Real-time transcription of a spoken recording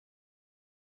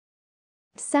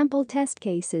Sample test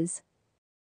cases.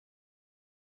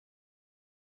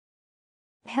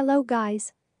 Hello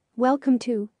guys. Welcome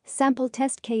to Sample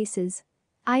Test Cases.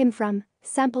 I am from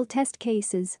Sample Test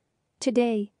Cases.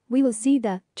 Today, we will see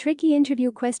the tricky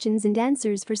interview questions and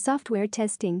answers for software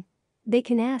testing. They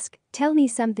can ask, tell me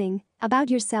something about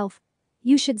yourself.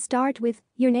 You should start with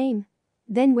your name.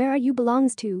 Then where are you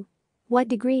belongs to? What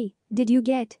degree did you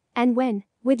get and when,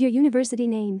 with your university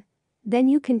name. Then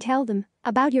you can tell them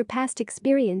about your past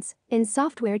experience in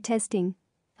software testing.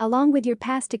 Along with your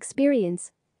past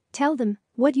experience, tell them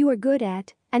what you are good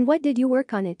at and what did you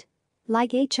work on it.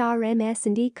 Like HRMS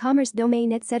and e-commerce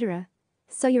domain etc.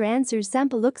 So your answer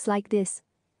sample looks like this.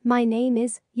 My name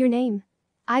is your name.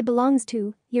 I belongs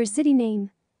to your city name.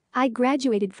 I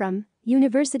graduated from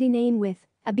university name with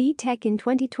a B.Tech in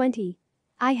 2020.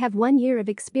 I have 1 year of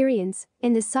experience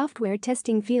in the software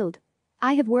testing field.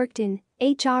 I have worked in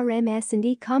HRMS and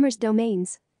e-commerce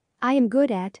domains. I am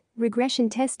good at regression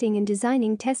testing and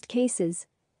designing test cases.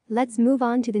 Let's move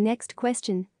on to the next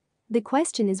question. The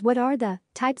question is, what are the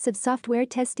types of software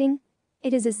testing?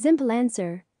 It is a simple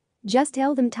answer. Just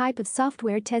tell them type of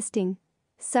software testing.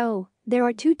 So, there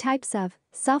are 2 types of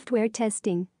software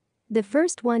testing. The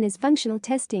first one is functional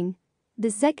testing.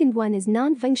 The second one is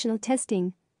non-functional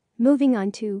testing. Moving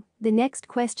on to the next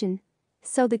question.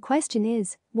 So the question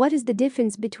is, what is the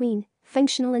difference between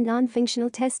functional and non-functional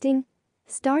testing?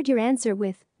 Start your answer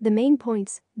with the main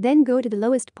points, then go to the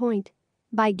lowest point.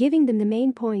 By giving them the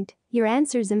main point, your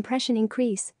answer's impression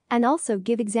increase, and also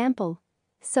give example.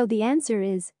 So the answer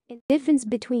is, difference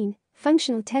between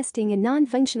functional testing and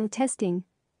non-functional testing.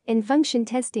 In function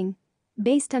testing,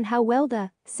 based on how well the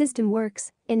system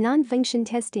works. In non-function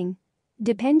testing,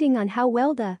 depending on how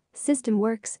well the system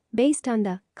works, based on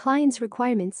the client's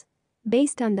requirements,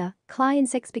 based on the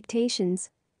client's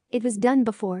expectations. It was done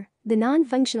before the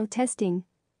non-functional testing.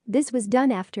 This was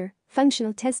done after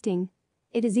functional testing.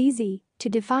 It is easy to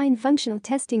define functional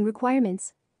testing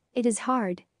requirements. It is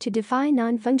hard to define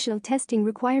non-functional testing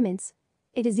requirements.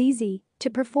 It is easy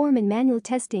to perform in manual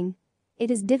testing.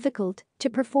 It is difficult to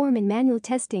perform in manual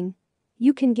testing.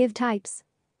 You can give types.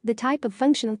 The type of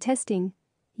functional testing,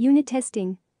 unit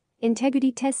testing,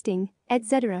 integrity testing,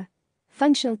 etc.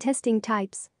 Functional testing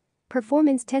types,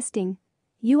 performance testing,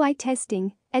 UI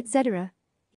testing, etc.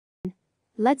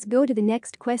 Let's go to the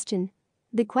next question.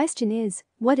 The question is,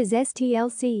 what is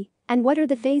STLC and what are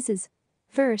the phases?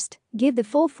 First, give the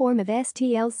full form of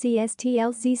STLC.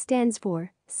 STLC stands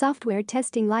for Software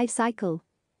Testing Life Cycle.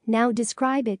 Now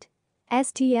describe it.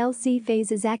 STLC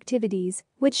phases activities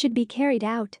which should be carried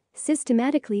out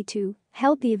systematically to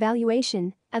help the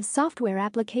evaluation of software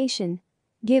application.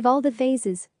 Give all the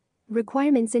phases.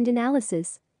 Requirements and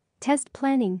analysis, test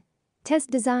planning, test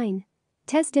design,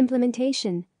 test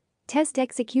implementation, test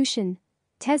execution,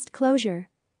 test closure.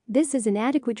 This is an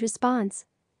adequate response.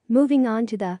 Moving on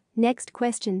to the next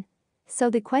question. So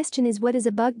the question is, what is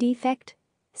a bug defect?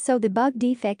 So the bug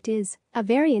defect is a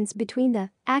variance between the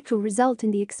actual result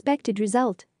and the expected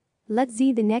result. Let's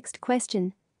see the next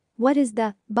question. What is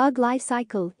the bug life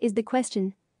cycle is the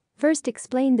question. First,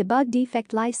 explain the bug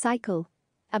defect life cycle.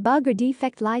 A bug or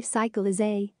defect life cycle is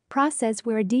a process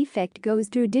where a defect goes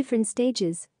through different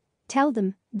stages. Tell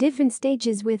them different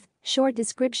stages with short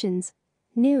descriptions.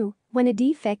 New, when a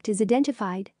defect is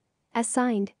identified.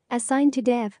 Assigned to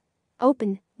dev.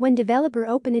 Open, when developer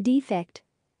open a defect.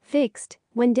 Fixed,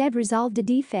 when dev resolved a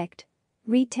defect.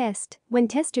 Retest, when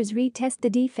testers retest the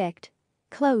defect.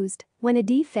 Closed, when a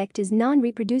defect is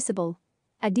non-reproducible.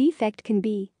 A defect can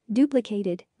be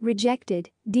duplicated, rejected,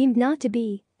 deemed not to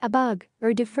be a bug,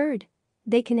 or deferred.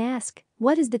 They can ask,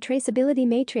 what is the traceability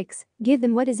matrix? Give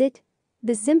them what is it?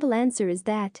 The simple answer is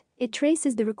that it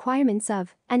traces the requirements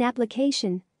of an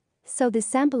application. So the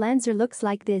sample answer looks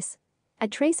like this. A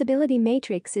traceability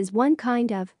matrix is one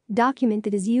kind of document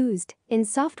that is used in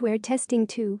software testing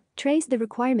to trace the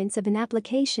requirements of an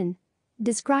application.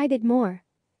 Describe it more.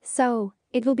 So,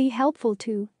 it will be helpful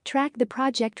to track the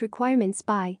project requirements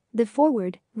by the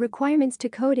forward requirements to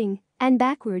coding and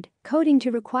backward coding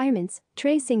to requirements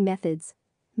tracing methods.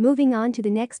 Moving on to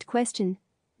the next question.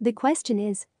 The question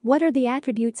is, what are the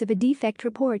attributes of a defect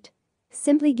report?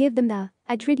 Simply give them the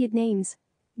attribute names.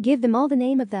 Give them all the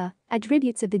name of the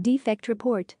attributes of the defect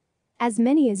report. As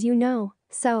many as you know.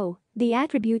 So, the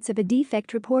attributes of a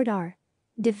defect report are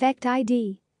defect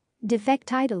ID, defect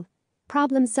title,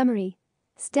 problem summary,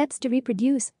 steps to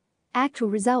reproduce, actual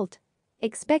result,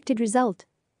 expected result,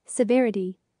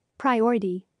 severity,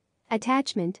 priority,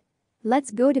 attachment.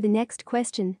 Let's go to the next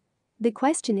question. The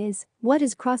question is, what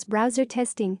is cross-browser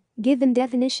testing? Give them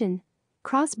definition.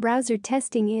 Cross-browser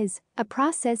testing is a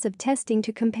process of testing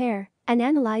to compare and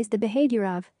analyze the behavior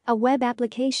of a web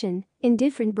application in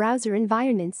different browser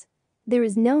environments. There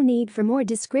is no need for more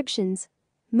descriptions.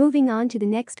 Moving on to the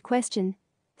next question.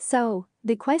 So,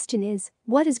 the question is,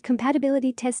 what is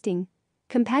compatibility testing?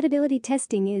 Compatibility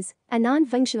testing is a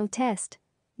non-functional test.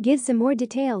 Give some more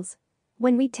details.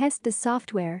 When we test the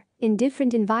software in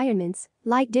different environments,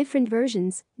 like different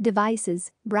versions,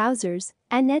 devices, browsers,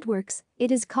 and networks,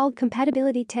 it is called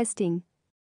compatibility testing.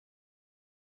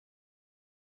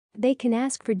 They can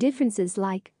ask for differences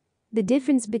like the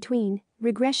difference between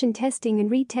regression testing and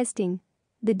retesting,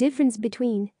 the difference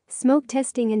between smoke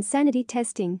testing and sanity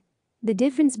testing, the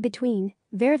difference between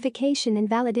verification and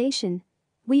validation.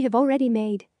 We have already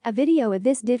made a video of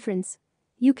this difference.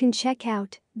 You can check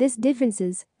out this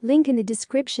differences link in the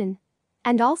description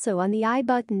and also on the I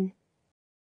button.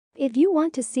 If you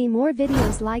want to see more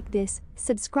videos like this,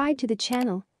 subscribe to the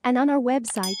channel and on our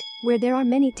website, where there are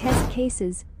many test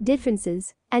cases,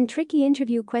 differences, and tricky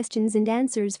interview questions and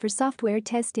answers for software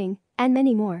testing, and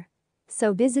many more.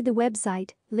 So visit the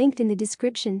website, linked in the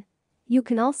description. You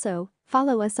can also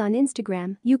follow us on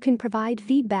Instagram. You can provide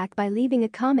feedback by leaving a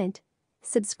comment.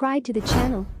 Subscribe to the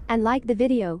channel and like the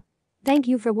video. Thank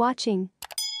you for watching.